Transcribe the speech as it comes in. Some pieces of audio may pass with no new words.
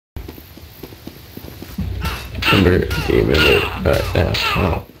Remember game in it, but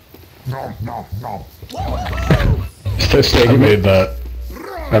oh. So steak. I made that.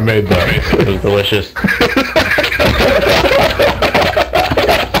 I made that. It was delicious.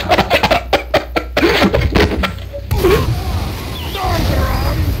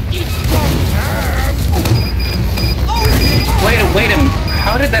 Wait a minute.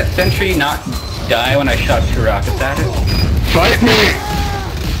 How did that sentry not die when I shot 2 rockets at it? Fight me!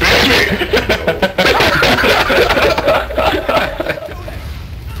 Fight me!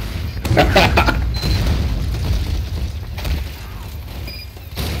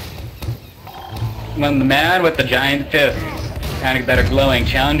 When the man with the giant fists and that are glowing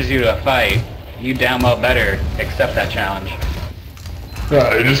challenges you to a fight, you damn well better accept that challenge.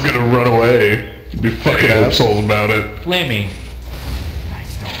 You're just gonna run away. Be fucking assholes about it. Flammy.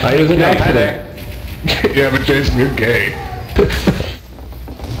 I was an accident. Yeah, but Jason, you're gay.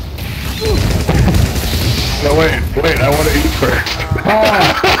 No, wait, I want to eat first.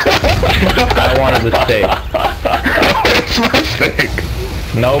 I wanted the steak. It's my steak.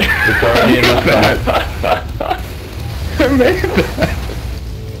 Nope, it's already in the fat. I made that.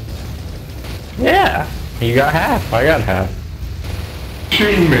 Yeah, you got half. I got half.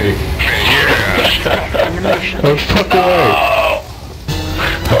 Shooting me. Yeah. Oh, fuck away.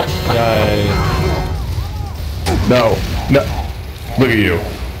 Nice. No. Look at you.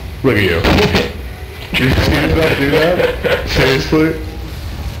 Look at you. You do that? Seriously?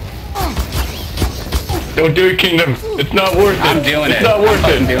 Don't do it, Kingdom. It's not worth it. I'm doing it. It's not worth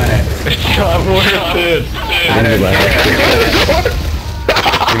it. I'm doing it. It's not worth it.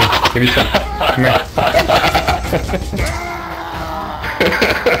 Give me some. Come here.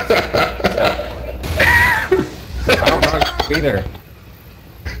 I don't know either.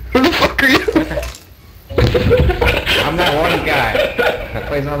 Who the fuck are you? I'm that one guy that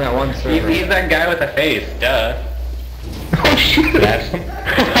plays on that one server. He's that guy with the face, duh. Oh shit. That's him.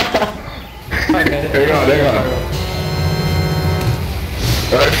 Hang on.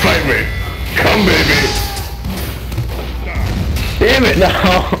 Alright, fight me. Come, baby. Damn it, no.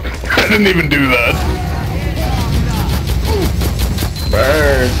 I didn't even do that.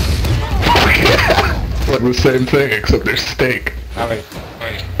 Burn. Fuck yeah. It's like the same thing, except there's steak. Wait.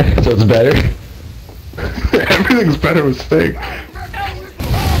 So it's better? Everything's better with steak.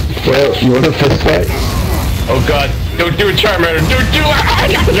 Well, you want a fist fight? Oh god, don't do it, Charmander. Don't do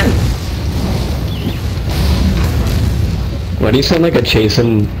it. Why do you sound like a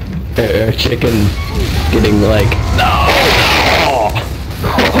chasing chicken getting like... Oh.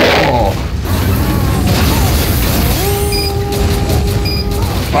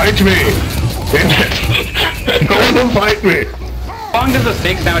 Fight me! No one will fight me! How long does a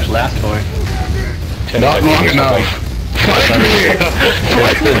steak sandwich last for? Not long enough! Fight me!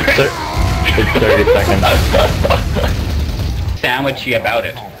 It's 30 seconds. Sandwichy about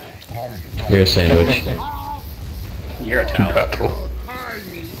it. You're a sandwich. You're a towel. Battle.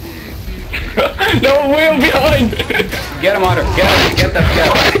 No, wheel behind! Get him, Otter. Get him. Get that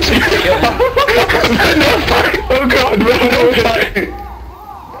guy. Kill him. Oh god, no!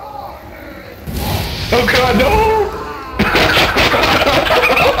 Oh god, no!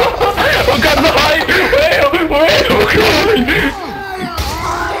 Oh god, the height! Wait! Oh god!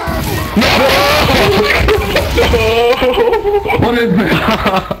 No! What is this?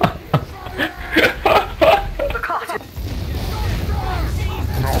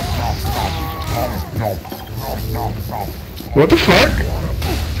 What the fuck?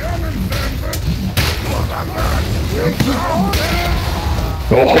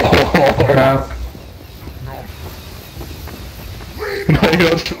 Oh crap. No, you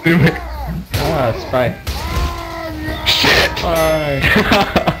don't do me. Ah, it's fine. Shit! Bye.